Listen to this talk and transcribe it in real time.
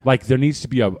Like there needs to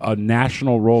be a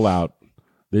national rollout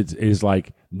that is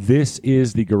like, this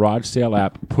is the garage sale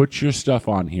app. Put your stuff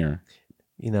on here.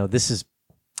 You know, this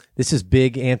is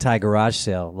big anti-garage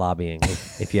sale lobbying,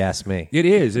 if you ask me. It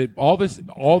is. All this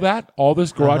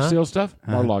garage sale stuff,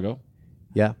 Mar-a-Lago.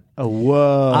 Yeah. Oh,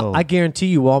 whoa. I guarantee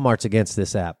you Walmart's against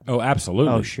this app. Oh,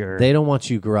 absolutely. Oh, sure. They don't want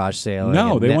you garage sailing.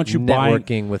 No, they want you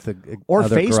networking with or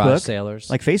other Facebook. garage sailors.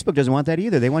 Like Facebook doesn't want that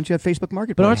either. They want you at Facebook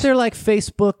Marketplace. But aren't there like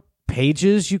Facebook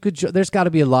pages you could there's got to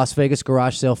be a Las Vegas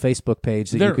garage sale Facebook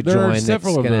page that you could join. There are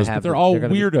several of those, but they're all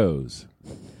weirdos.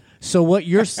 So what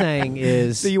you're saying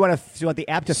is So you want the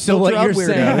app to So filter what out you're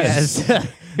saying weirdos. is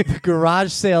the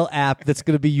garage sale app that's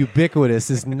going to be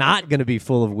ubiquitous is not going to be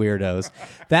full of weirdos.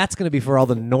 That's going to be for all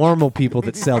the normal people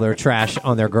that sell their trash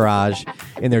on their garage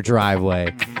in their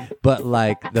driveway. But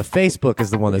like the Facebook is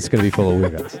the one that's going to be full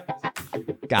of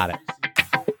weirdos. Got it.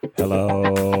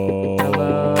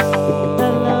 Hello.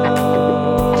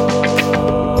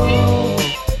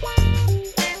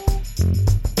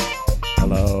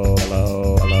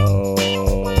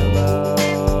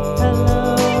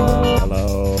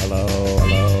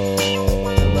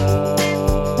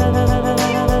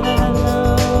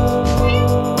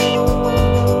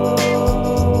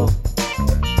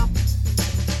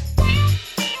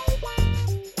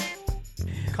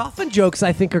 Coffin jokes,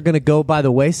 I think, are going to go by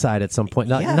the wayside at some point.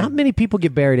 Not many people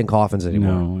get buried in coffins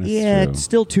anymore. No, it's Yeah, true. it's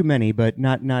still too many, but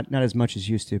not as much as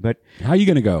used to. But How are you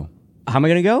going to go? how am I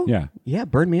going to go? Yeah.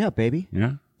 Burn me up, baby.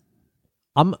 Yeah.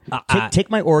 Take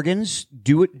my organs.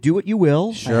 Do what you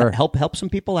will. Sure. Help some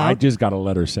people out. I just got a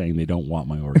letter saying they don't want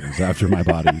my organs after my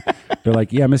body. They're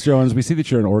like, yeah, Mr. Owens, we see that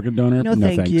you're an organ donor. No,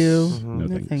 thank thanks. you. No,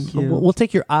 thanks. thank you. We'll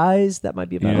take your eyes. That might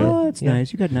be about Yeah. it. Oh, it's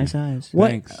nice. You got nice eyes. What?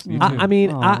 Thanks. You I too.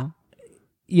 mean, Aw.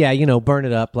 yeah, burn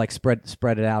it up, like spread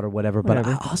it out or whatever. But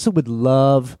I also would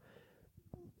love.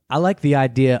 I like the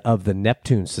idea of the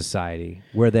Neptune Society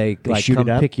where they like shoot it come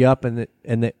up? pick you up and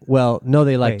no,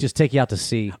 they like Wait. just take you out to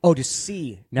sea Oh, to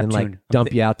see and Neptune. like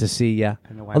dump you out to sea. Yeah,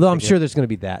 know why although I'm I'm thinking- sure there's going to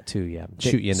be that too. Yeah,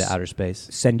 shoot you into outer space.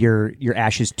 Send your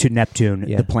ashes to Neptune,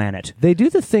 Yeah. the planet. They do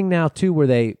the thing now too where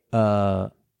they I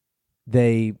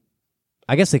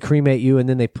guess they cremate you and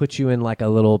then they put you in like a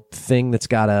little thing that's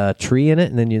got a tree in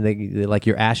it and then they like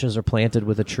your ashes are planted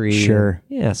with a tree. Sure.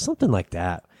 Yeah, something like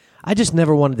that. I just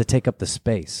never wanted to take up the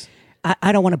space.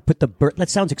 I don't want to put that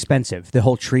sounds expensive. The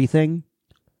whole tree thing.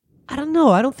 I don't know.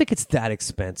 I don't think it's that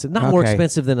expensive. Not more Okay.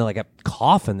 expensive than like a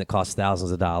coffin that costs thousands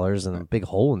of dollars and a big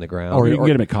hole in the ground. Or you can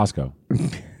get them at Costco.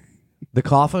 the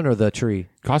coffin or the tree?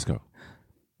 Costco.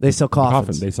 They sell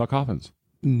coffins. They sell coffins.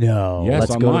 No. Yes,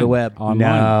 let's go to online. the web. Online.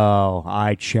 No,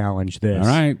 I challenge this.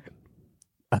 All right.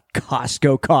 A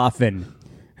Costco coffin.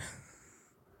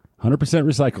 100%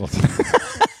 recycled.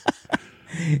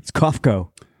 It's Kofco.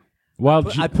 Well,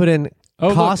 I put in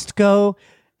look. Costco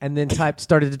and then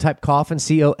started to type coffin,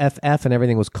 COFF, and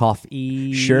everything was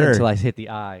coffee. Sure. Until I hit the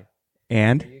I.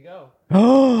 And There you go.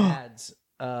 Ads.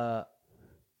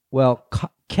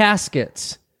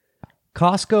 Caskets.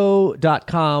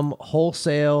 Costco.com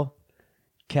wholesale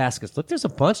caskets. Look, there's a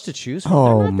bunch to choose from.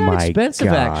 Oh, They're not that my expensive,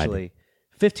 God. actually.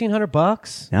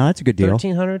 $1,500. no, that's a good deal.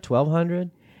 $1,300,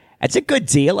 $1,200. That's a good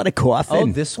deal at a coffin. Oh,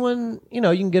 this one, you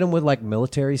can get them with like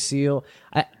military seal.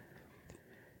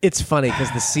 It's funny because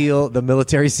the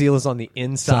military seal is on the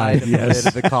inside of the lid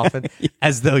of the coffin,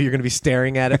 as though you're going to be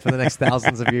staring at it for the next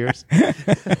thousands of years.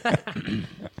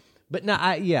 But no,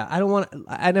 I don't want.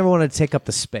 I never want to take up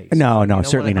the space. No, You know,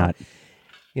 certainly when I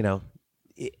not.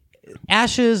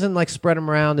 ashes and like spread them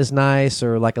around is nice,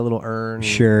 or like a little urn.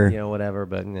 Sure. Whatever.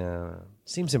 But no,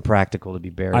 seems impractical to be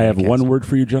buried. I have in a one casket. word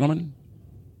for you, gentlemen.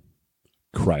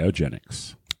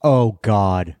 Cryogenics. Oh,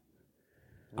 God.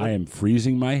 I am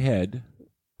freezing my head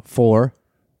For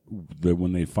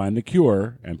when they find the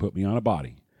cure and put me on a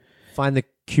body. find the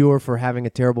cure for having a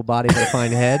terrible body but a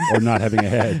fine head. Or not having a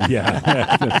head. Yeah.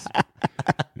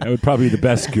 That would probably be the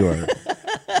best cure.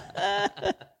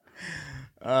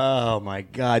 Oh, my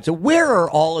God. So where are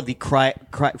all of the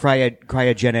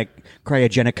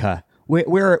cryogenica?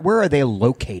 Where are they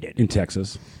located? In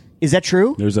Texas. Is that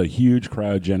true? There's a huge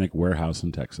cryogenic warehouse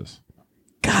in Texas.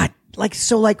 God,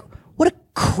 what a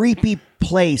creepy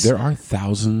place. There are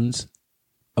thousands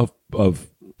of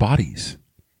bodies.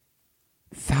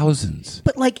 Thousands.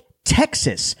 But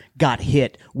Texas got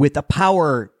hit with a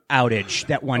power outage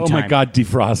that one Oh time. my God,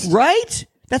 defrost. Right?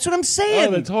 That's what I'm saying.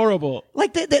 Oh, that's horrible.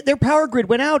 Their power grid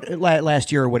went out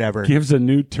last year or whatever. Gives a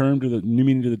new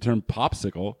meaning to the term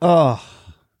popsicle. Oh.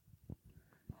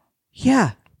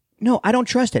 Yeah. No, I don't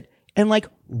trust it. And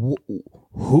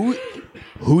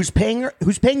who's paying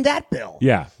that bill?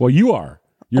 Yeah. Well, you are.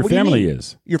 Your What do you family mean?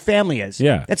 is. Your family is.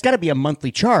 Yeah. That's got to be a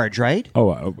monthly charge, right?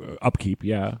 Oh, upkeep.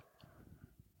 Yeah.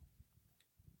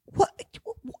 What?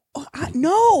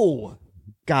 No,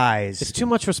 guys. It's too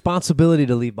much responsibility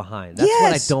to leave behind. That's what I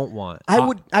Yes. don't want.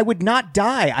 I would not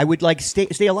die. I would like stay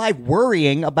alive,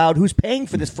 worrying about who's paying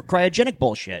for this cryogenic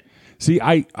bullshit. See,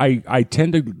 I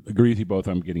tend to agree with you both.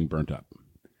 I'm getting burnt up.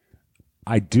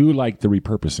 I do like the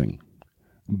repurposing,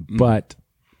 but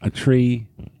a tree,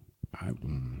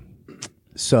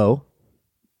 So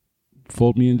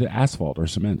fold me into asphalt or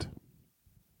cement.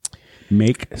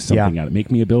 Make something out of it.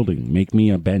 Make me a building. Make me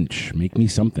a bench. Make me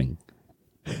something.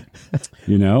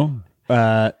 You know?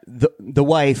 The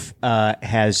wife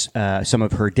has some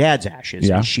of her dad's ashes.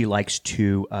 Yeah. And she likes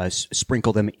to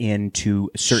sprinkle them into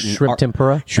certain Shrimp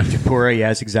tempura? Shrimp tempura,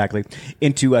 yes, exactly.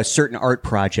 Into certain art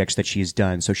projects that she's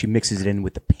done. So she mixes it in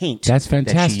with the paint. That's That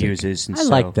fantastic. she uses. And I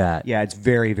like that. Yeah, it's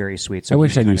very, very sweet. So I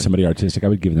wish he's I knew kind of- somebody artistic. I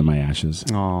would give them my ashes.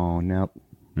 Oh no,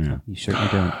 Yeah. you certainly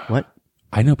don't. What?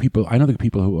 I know people. I know the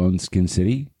people who own Skin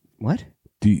City. What?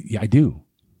 Yeah, I do.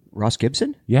 Ross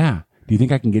Gibson? Yeah. Do you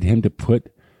think I can get him to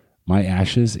put my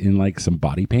ashes in like some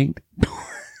body paint?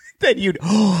 Then you'd.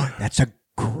 Oh, that's a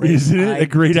great. Isn't it a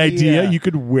great idea? You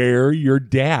could wear your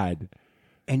dad.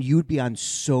 And you'd be on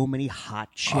so many hot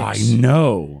chicks. I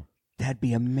know. That'd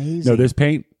be amazing. No, this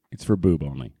paint, it's for boob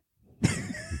only.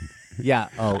 yeah.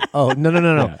 Oh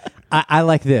no. Yeah. I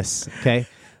like this. Okay.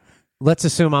 Let's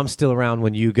assume I'm still around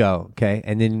when you go. Okay,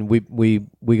 and then we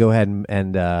go ahead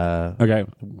and Okay.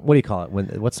 what do you call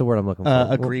it? What's the word I'm looking for?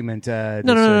 agreement.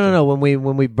 No.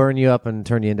 When we burn you up and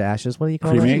turn you into ashes, what do you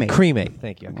call Cremate? it? Cremate.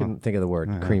 Thank you. I couldn't think of the word.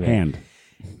 Cremate. Hand.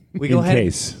 We go in ahead.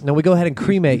 case. No, we go ahead and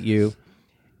cremate you,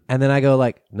 and then I go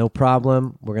like, no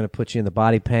problem. We're gonna put you in the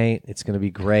body paint. It's gonna be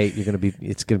great. You're gonna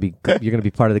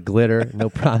be part of the glitter. No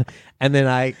problem. And then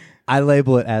I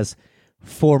label it as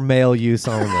for male use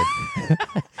only.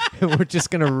 We're just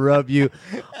gonna rub you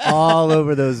all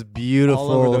over those beautiful,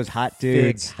 All over those hot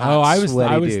dudes. thick, hot, I was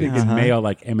sweaty dudes. thinking male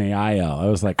like MAIL. I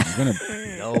was like, I'm gonna.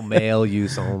 No male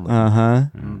use only. huh.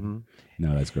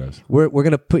 No, that's gross. We're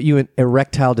gonna put you in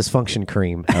erectile dysfunction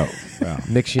cream. Oh, wow.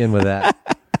 Mix you in with that.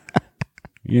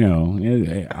 You know,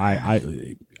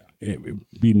 it would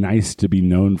be nice to be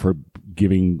known for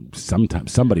giving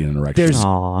somebody an erection. There's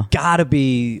Aw. gotta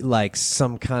be like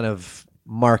some kind of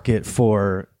market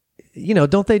for,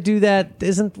 don't they do that?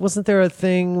 Wasn't there a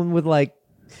thing with like,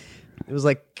 it was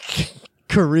like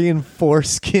Korean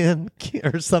foreskin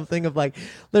or something of like,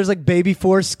 there's like baby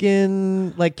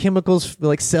foreskin, like chemicals,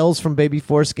 like cells from baby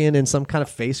foreskin in some kind of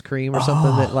face cream or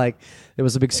something that like there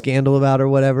was a big scandal about or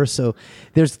whatever. So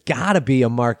there's gotta be a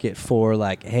market for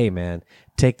like, hey man,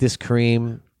 take this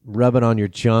cream, rub it on your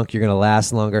junk. You're gonna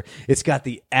last longer. It's got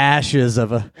the ashes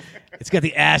of a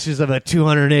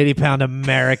 280-pound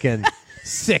American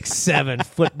 6'7"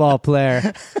 football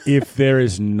player. If there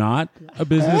is not a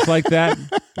business like that,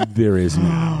 there is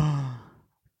now.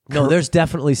 No, there's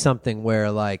definitely something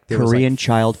where like there was, Korean like,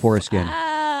 child foreskin.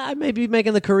 I may be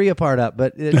making the Korea part up,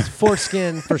 but it's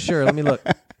foreskin for sure. Let me look.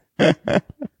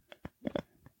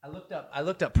 I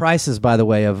looked up prices, by the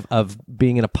way, of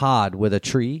being in a pod with a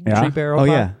tree barrel. Oh, pod.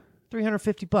 yeah.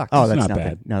 $350. Oh, that's not nothing.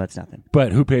 bad. No, that's nothing.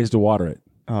 But who pays to water it?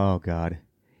 Oh God.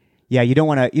 Yeah, you don't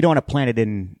want to plant it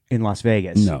in Las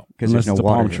Vegas. No, because unless there's no it's a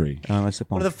water palm there. tree. Unless it's a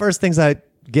palm. One of the first things I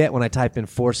get when I type in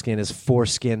foreskin is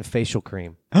foreskin facial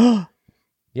cream.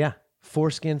 Yeah,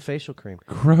 foreskin facial cream.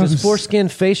 Gross. Does foreskin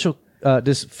facial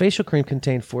facial cream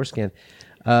contain foreskin?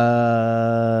 By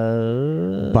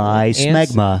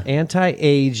Smegma.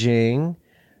 Anti-aging.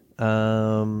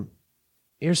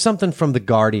 Here's something from The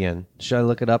Guardian. Should I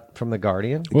look it up from The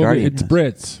Guardian? Well, Guardian, it's yes.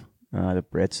 Brits. The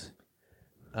Brits.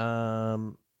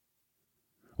 Um,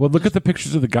 Well, look at the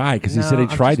pictures of the guy because he said he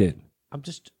No, tried it.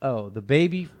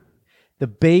 the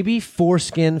baby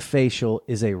foreskin facial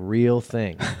is a real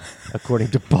thing, according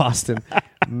to Boston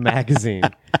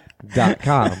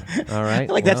Magazine.com. All right.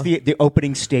 I like that's the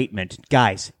opening statement,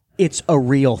 guys. It's a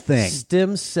real thing.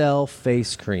 Stem cell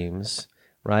face creams,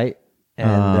 right?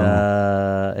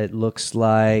 And it looks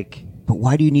like But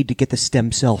why do you need to get the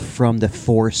stem cell from the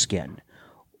foreskin?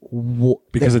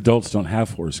 Because adults don't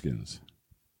have foreskins.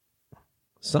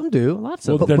 some do, lots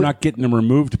Well, of. they're not getting them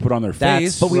removed to put on their That's-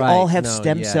 face. But we Right. all have No,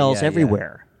 stem yeah, cells yeah.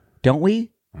 everywhere, don't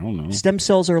we? I don't know. Stem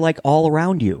cells are like all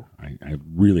around you. I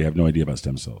really have no idea about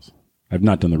stem cells. I've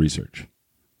not done the research.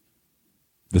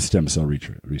 The stem cell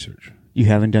research. You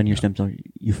haven't done your stem cell.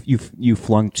 You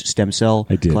flunked stem cell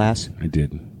I did. class. I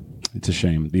did. It's a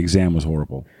shame. The exam was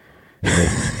horrible.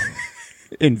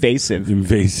 Invasive.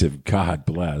 Invasive. God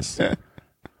bless.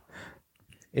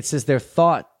 It says they're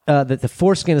thought that the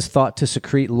foreskin is thought to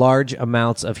secrete large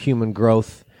amounts of human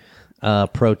growth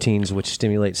proteins which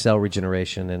stimulate cell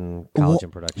regeneration and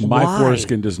collagen production. My Why?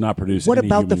 foreskin does not produce any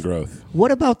human growth.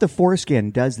 What about the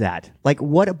foreskin does that? Like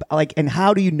and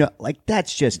how do you know? Like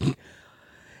that's just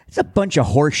it's a bunch of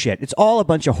horse shit. It's all a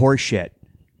bunch of horse shit.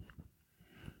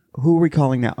 Who are we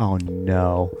calling now? Oh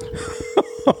no.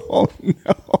 Oh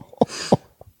no.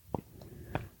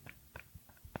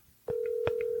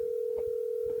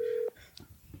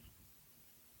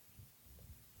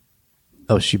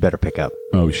 Oh, she better pick up.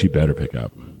 Oh, she better pick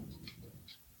up.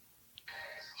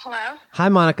 Hello? Hi,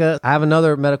 Monica. I have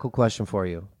another medical question for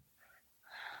you.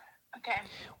 Okay.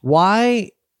 Why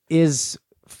is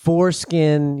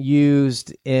foreskin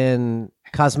used in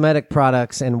cosmetic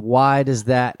products, and why does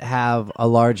that have a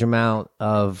large amount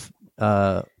of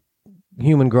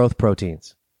human growth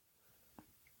proteins?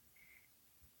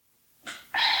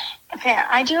 Okay,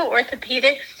 I do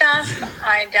orthopedic stuff.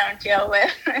 I don't deal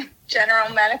with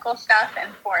general medical stuff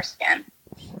and foreskin.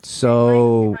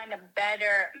 So, Find a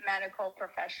better medical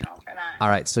professional for that. all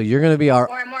right. So you're going to be our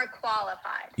Or more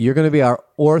qualified.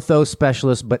 ortho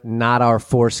specialist, but not our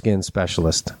foreskin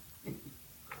specialist.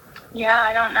 Yeah,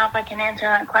 I don't know if I can answer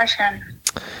that question.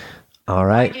 All Why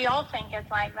right. do y'all think it's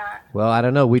like that? Well, I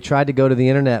don't know. We tried to go to the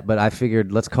internet, but I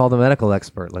figured let's call the medical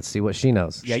expert. Let's see what she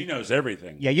knows. She knows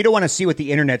everything. Yeah, you don't want to see what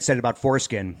the internet said about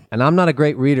foreskin. And I'm not a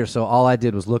great reader, so all I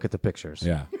did was look at the pictures.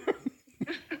 Yeah.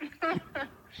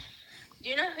 Do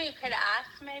you know who you could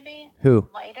ask maybe? Who?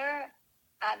 Later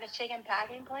at the chicken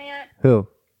packing plant? Who?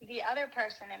 The other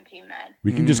person in PMed.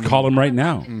 We can just call him right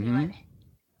now.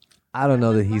 I don't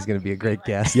know that he's going to be a great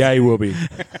guest. Yeah, he will be.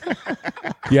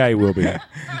 Yeah, he will be.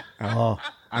 Oh,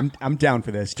 I'm down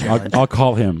for this I'll, challenge. I'll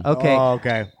call him. Okay. Oh,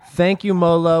 okay. Thank you,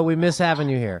 Molo. We miss having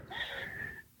you here.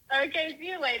 Okay, see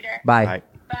you later. Bye. Bye.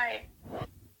 Bye.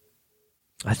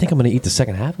 I think I'm going to eat the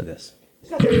second half of this.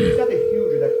 It's not that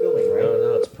huge or that filling, right?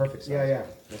 No, it's perfect. Yeah.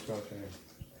 That's what I'm saying.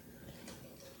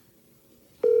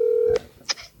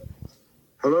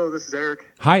 Hello, this is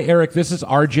Eric. Hi, Eric. This is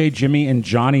RJ, Jimmy, and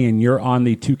Johnny, and you're on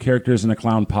the Two Characters and a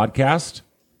Clown podcast.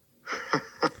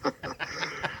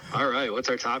 All right, what's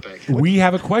our topic? We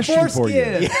have a question for you.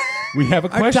 Foreskin. We have a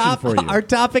question for you. Our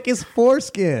topic is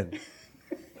foreskin.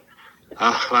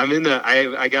 I'm in the.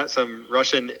 I got some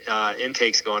Russian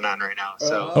intakes going on right now.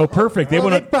 So Oh, perfect. They Well,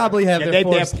 want they to. probably have Yeah, their they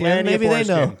have foreskin. plenty of Maybe they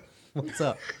know. foreskin. What's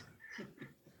up?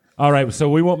 All right, so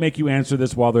we won't make you answer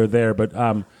this while they're there, but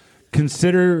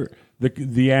consider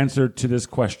the answer to this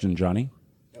question, Johnny.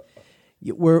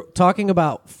 We're talking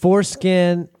about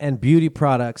foreskin and beauty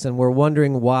products, and we're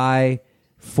wondering why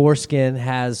foreskin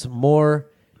has more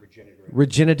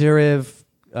regenerative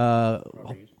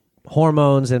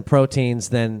hormones and proteins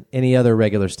than any other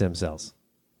regular stem cells.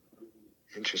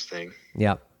 interesting.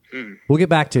 Yeah. We'll get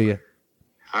back to you.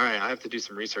 All right, I have to do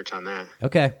some research on that.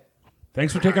 Okay.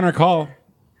 Thanks for taking our call.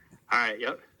 All right,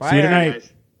 yep. See you tonight.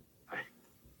 Guys.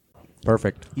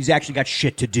 Perfect. He's actually got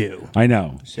shit to do. I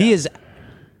know. He is.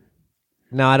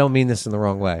 No, I don't mean this in the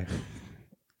wrong way.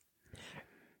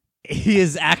 He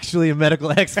is actually a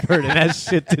medical expert and has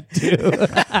shit to do.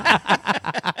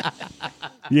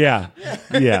 Yeah.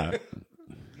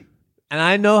 And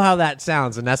I know how that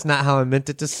sounds, and that's not how I meant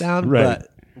it to sound, Right.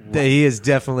 but he is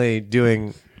definitely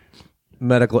doing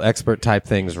medical expert type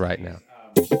things right now.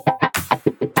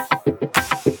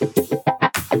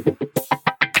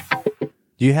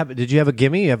 Did you have a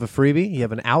gimme? You have a freebie? You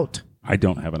have an out? I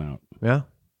don't have an out. Yeah.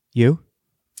 You?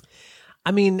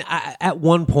 I mean, at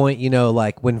one point,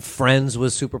 like when Friends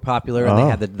was super popular, and they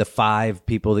had the 5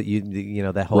 people that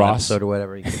that whole Ross? episode or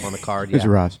whatever you get on the card. Who's Yeah.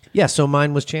 Ross? Yeah, so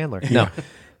mine was Chandler. No,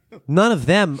 none of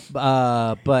them.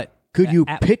 But Could you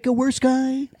pick a worse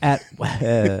guy? at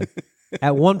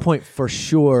one point for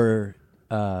sure,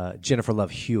 Jennifer Love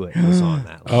Hewitt was on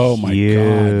that list. Oh, my God.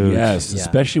 Huge. Yes. Yeah.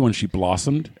 Especially when she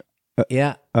blossomed.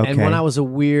 Yeah, Okay. and when I was a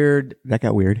weird, That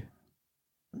got weird.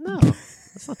 no,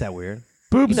 it's not that weird.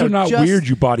 Boobs You know, are not just- weird,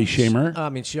 you body shamer. I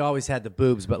mean, she always had the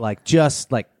boobs, but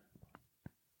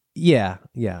yeah.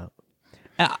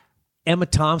 Emma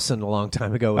Thompson a long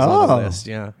time ago was on the list.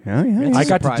 Yeah, Oh, yeah. It's I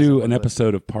got to surprising do a an little bit.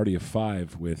 episode of Party of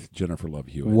 5 with Jennifer Love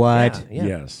Hewitt. What? Yeah.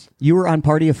 Yes. You were on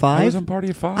Party of I was Five? on Party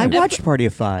of 5. I watched Party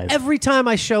of Five. Every time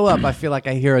I show up, I feel like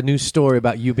I hear a new story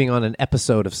about you being on an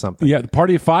episode of something. Yeah, the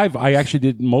Party of 5, I actually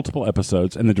did multiple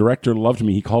episodes, and the director loved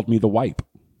me. He called me the wipe.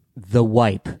 The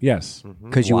wipe. Yes.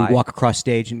 Because you would Why? walk across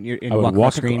stage and, I would walk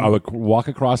across screen. I would walk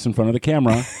across in front of the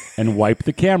camera and wipe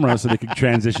the camera so they could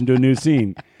transition to a new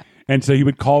scene. And so he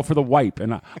would call for the wipe.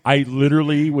 And I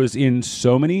literally was in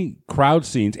so many crowd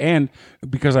scenes. And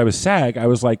because I was SAG, I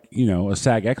was like, a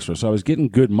SAG extra. So I was getting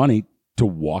good money to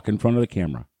walk in front of the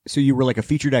camera. So you were like a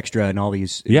featured extra in all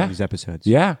these, these episodes.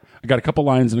 Yeah. I got a couple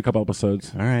lines in a couple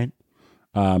episodes. All right.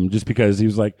 just because he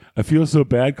was like, I feel so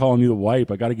bad calling you the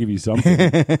wipe. I got to give you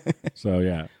something. So,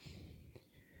 yeah.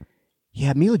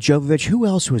 Yeah, Mila Jovovich. Who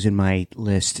else was in my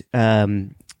list?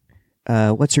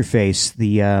 What's her face?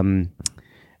 The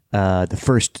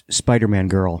first Spider-Man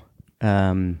girl.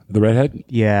 The redhead?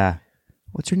 Yeah.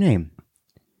 What's her name?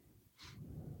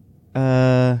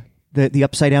 The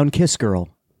upside down kiss girl.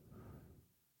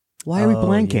 Why are we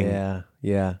blanking? Yeah,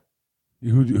 yeah.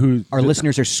 Who Our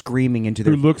listeners are screaming into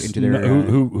their who looks into their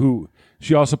who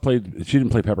she also played. She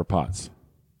didn't play Pepper Potts.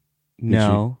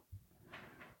 no.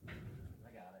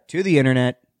 To the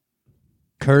internet.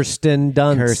 Kirsten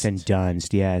Dunst. Kirsten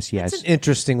Dunst. Yes, yes. That's an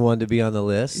interesting one to be on the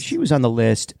list. She was on the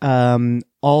list.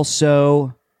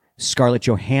 Also, Scarlett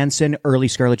Johansson, early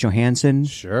Scarlett Johansson.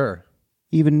 Sure.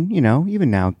 Even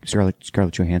now, Scarlett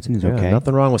Johansson is Yeah, okay.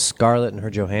 nothing wrong with Scarlett and her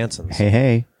Johanssons.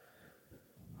 Hey.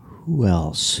 Who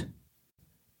else?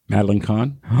 Madeline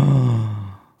Kahn.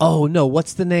 Oh no,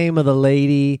 what's the name of the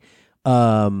lady?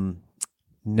 No,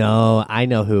 I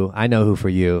know who. I know who for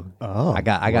you. Oh, I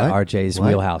got what? RJ's What?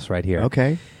 wheelhouse right here.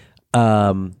 Okay.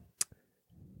 The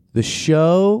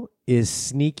show is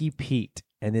Sneaky Pete,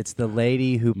 and it's the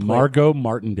lady who played Margot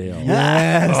Martindale.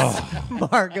 Yes,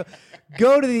 Margot.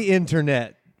 Go to the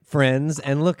internet, friends,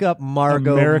 and look up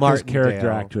Margot America's Martindale. character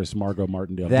actress, Margot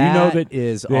Martindale. That Do you know that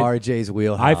is that RJ's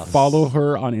wheelhouse. I follow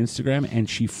her on Instagram, and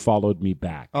she followed me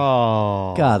back.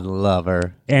 Oh. God love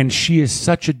her. And she is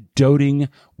such a doting,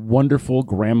 wonderful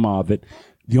grandma that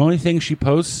the only things she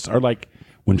posts are like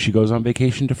when she goes on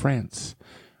vacation to France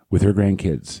with her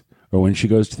grandkids, or when she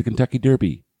goes to the Kentucky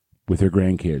Derby with her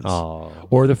grandkids,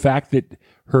 or the fact that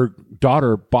her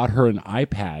daughter bought her an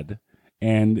iPad,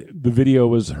 and the video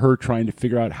was her trying to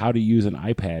figure out how to use an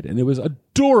iPad, and it was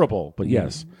adorable. But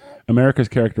yes, America's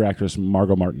character actress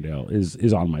Margot Martindale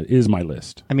is my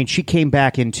list. I mean, she came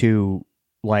back into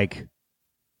like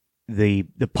the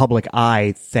public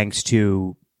eye thanks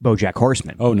to BoJack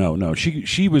Horseman. Oh no,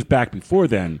 she was back before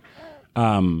then.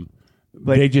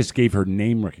 But they just gave her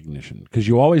name recognition because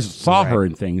you always saw her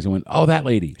in things and went, "Oh, that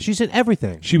lady." She's in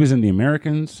everything. She was in The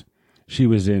Americans. She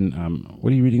was in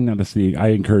what are you reading now? That's the I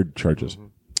Incurred Charges.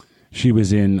 She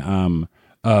was in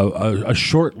a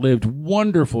short-lived,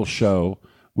 wonderful show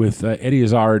with Eddie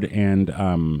Izzard and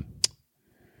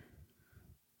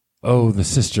the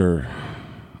sister,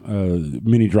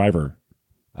 Minnie Driver.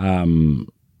 That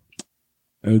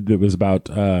was about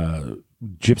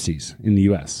gypsies in the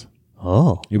U.S.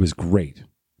 Oh. It was great.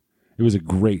 It was a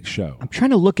great show. I'm trying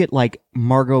to look at like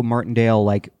Margot Martindale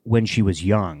like when she was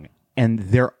young, and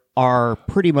there are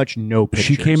pretty much no pictures.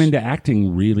 She came into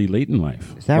acting really late in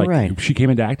life. Is that right? She came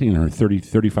into acting in her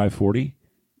 35, 40.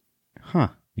 Huh.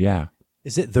 Yeah.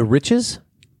 Is it The Riches?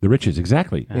 The Riches,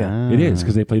 exactly. Yeah. It is,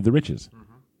 because they played The Riches.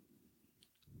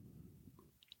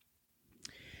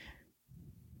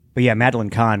 But yeah, Madeline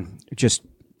Kahn just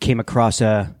came across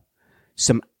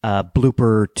some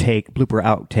blooper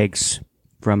outtakes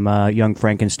from Young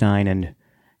Frankenstein, and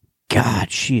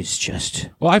God, she's just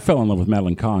Well, I fell in love with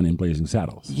Madeline Kahn in Blazing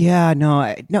Saddles.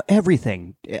 no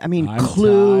everything. I mean, I'm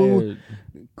Clue. tired.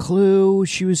 Clue.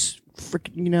 She was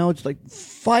freaking. It's like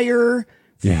fire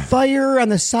on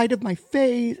the side of my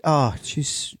face. Oh,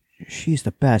 she's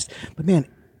the best. But man,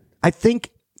 I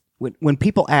think when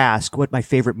people ask what my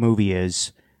favorite movie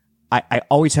is, I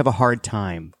always have a hard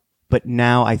time. But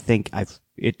now I think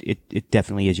it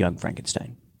definitely is Young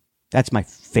Frankenstein. That's my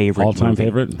favorite. All-time movie.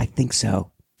 favorite? I think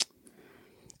so.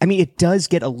 I mean, it does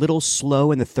get a little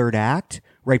slow in the third act,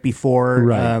 right before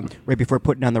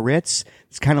putting on the Ritz.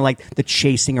 It's kind of like the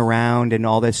chasing around and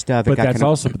all this stuff. But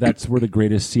that's where the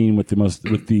greatest scene with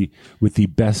the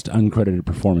best uncredited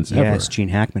performance ever. Yes, Gene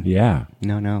Hackman. Yeah.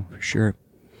 No, for sure.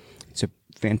 It's a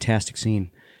fantastic scene.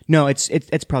 No, it's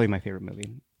probably my favorite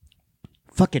movie.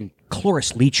 Fucking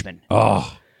Cloris Leachman.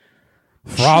 Oh.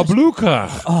 Frau Blucher.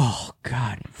 Oh,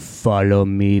 God. Follow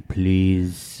me,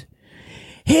 please.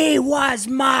 He was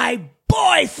my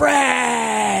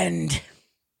boyfriend.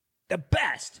 The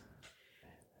best.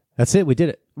 That's it. We did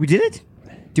it. We did it?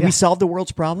 Did we solve the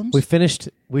world's problems? We finished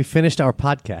our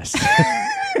podcast.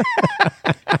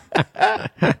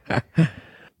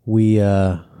 We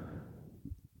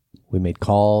made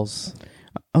calls.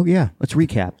 Oh, yeah. Let's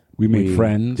recap. We made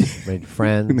friends. Made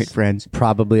friends. We made friends.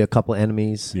 Probably a couple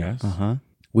enemies. Yes. Uh-huh.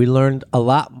 We learned a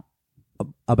lot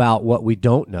about what we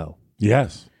don't know.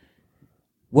 Yes.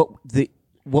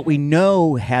 What we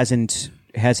know hasn't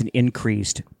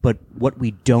increased, but what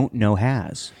we don't know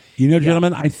has. You know,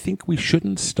 gentlemen, I think we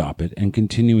shouldn't stop it and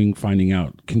continue finding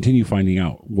out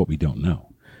what we don't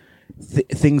know.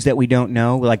 Things that we don't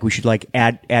know, like we should like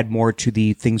add more to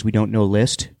the things we don't know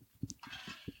list.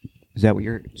 Is that what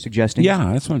you're suggesting?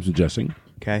 Yeah, that's what I'm suggesting.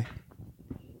 Okay.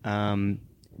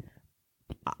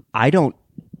 I don't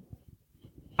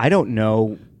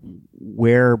know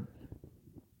where.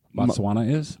 Botswana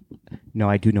is? No,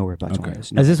 I do know where Botswana Okay.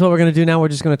 is. No. Is this what we're going to do now? We're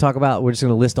just going to talk about. We're just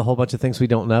going to list a whole bunch of things we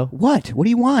don't know. What? What do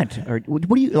you want? Or what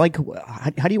do you like?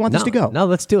 How do you want this to go? No,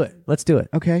 let's do it. Let's do it.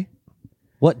 Okay.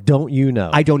 What don't you know?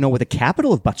 I don't know what the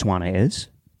capital of Botswana is.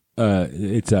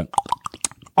 It's a.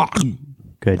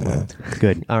 Good.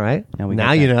 Good. All right. Now we now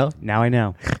got you that. know. Now I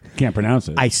know. Can't pronounce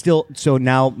it. So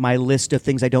now my list of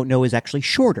things I don't know is actually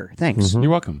shorter. Thanks. You're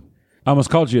welcome. I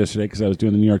almost called you yesterday because I was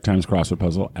doing the New York Times crossword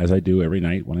puzzle, as I do every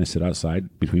night when I sit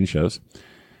outside between shows.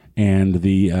 And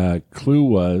the clue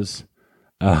was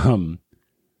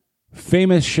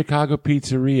famous Chicago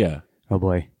pizzeria, Oh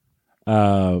boy.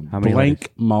 many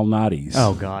blank Malnati's.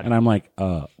 Oh, God. And I'm like,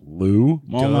 Lou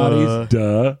Malnati's?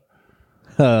 Duh.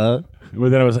 But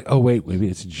then I was like, oh, wait, maybe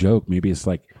it's a joke. Maybe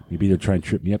they're trying to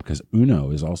trip me up because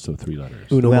Uno is also 3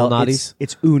 letters. Uno Well, Malnati's.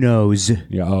 it's Unos.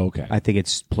 Yeah, oh, okay. I think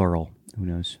it's plural.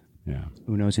 Unos. Yeah.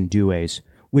 Unos and Dues,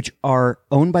 which are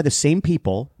owned by the same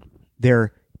people.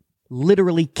 They're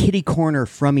literally kitty corner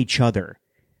from each other.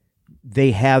 They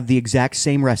have the exact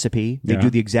same recipe. They Yeah. do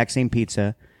the exact same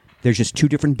pizza. There's just 2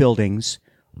 different buildings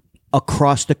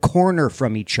across the corner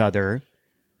from each other.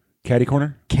 Caddy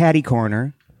corner? Caddy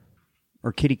corner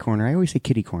or kitty corner. I always say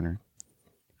kitty corner.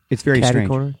 It's very Caddy strange.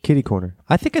 corner. Kitty corner.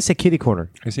 I think I said kitty corner.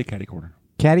 I say caddy corner.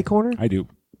 Caddy corner. I do.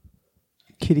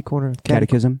 Kitty corner.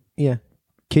 Catechism. Yeah.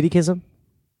 Kittykism.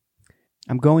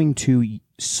 I'm going to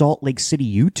Salt Lake City,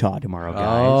 Utah tomorrow,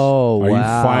 guys. Oh, Are wow.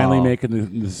 you finally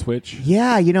making the switch?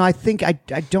 Yeah, I think I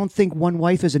don't think one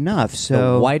wife is enough.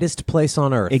 So the whitest place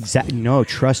on earth? Exactly. No,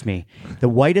 trust me. The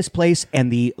whitest place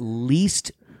and the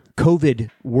least COVID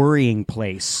worrying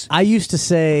place. I used to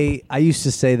say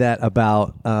that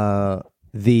about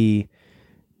the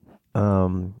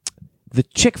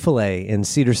Chick-fil-A in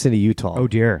Cedar City, Utah. Oh,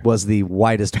 dear. Was the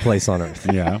whitest place on earth.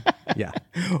 Yeah. Yeah.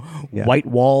 White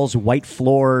walls, white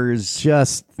floors.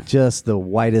 Just the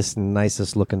whitest,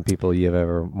 nicest looking people you've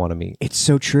ever want to meet. It's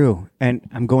so true. And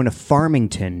I'm going to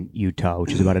Farmington, Utah,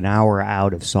 which is about an hour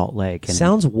out of Salt Lake. And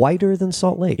Sounds whiter than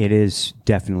Salt Lake. it is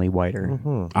definitely whiter.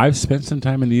 I've spent some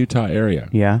time in the Utah area.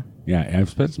 Yeah. Yeah, I've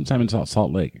spent some time in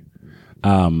Salt Lake.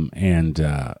 And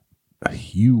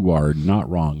you are not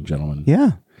wrong, gentlemen.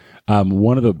 Yeah.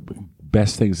 One of the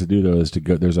best things to do, though, is to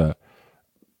go. There's a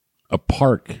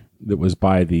park that was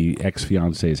by the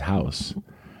ex-fiance's house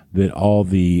that all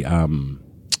the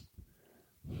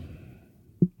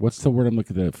what's the word I'm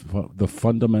looking at? The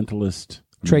fundamentalist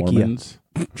Trachea. Mormons?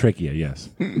 Trachea, yes.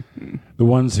 The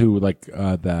ones who like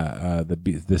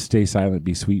the stay silent,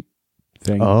 be sweet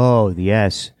thing. Oh,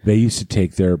 yes. They used to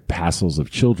take their passels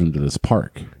of children to this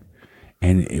park,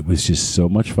 and it was just so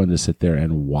much fun to sit there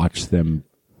and watch them.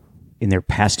 In their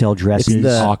pastel It's dresses.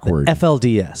 the awkward.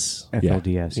 FLDS.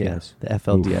 FLDS, Yeah, yes. the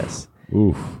FLDS.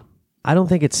 Oof. I don't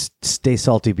think it's stay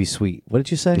salty, be sweet. What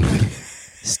did you say?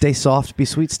 Stay soft, be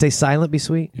sweet. Stay silent, be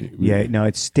sweet. Yeah, no,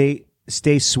 it's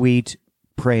stay sweet,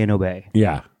 pray and obey.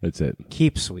 Yeah, that's it.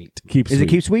 Keep sweet. Keep Is sweet. it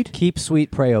keep sweet? Keep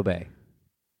sweet, pray, obey.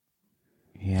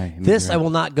 Yeah. maybe This you're I right. will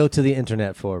not go to the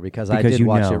internet for because I Because did you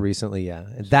watch know. it recently. Yeah,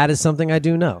 that is something I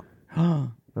do know.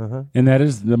 And that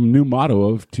is the new motto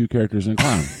of Two Characters in a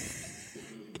Clown.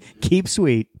 Keep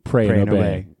sweet, Pray and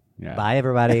obey. Yeah. Bye,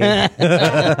 everybody.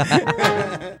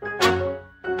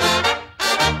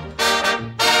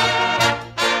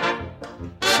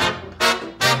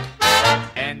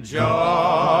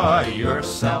 Enjoy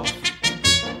yourself.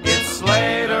 It's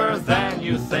later than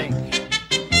you think.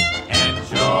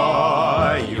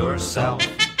 Enjoy yourself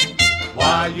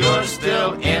while you're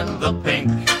still in the pink.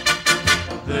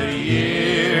 The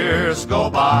years go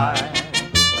by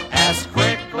as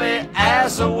quickly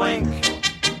as a wink.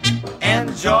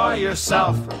 Enjoy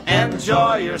yourself,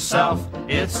 enjoy yourself.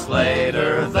 It's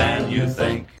later than you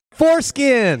think.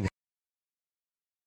 Foreskin.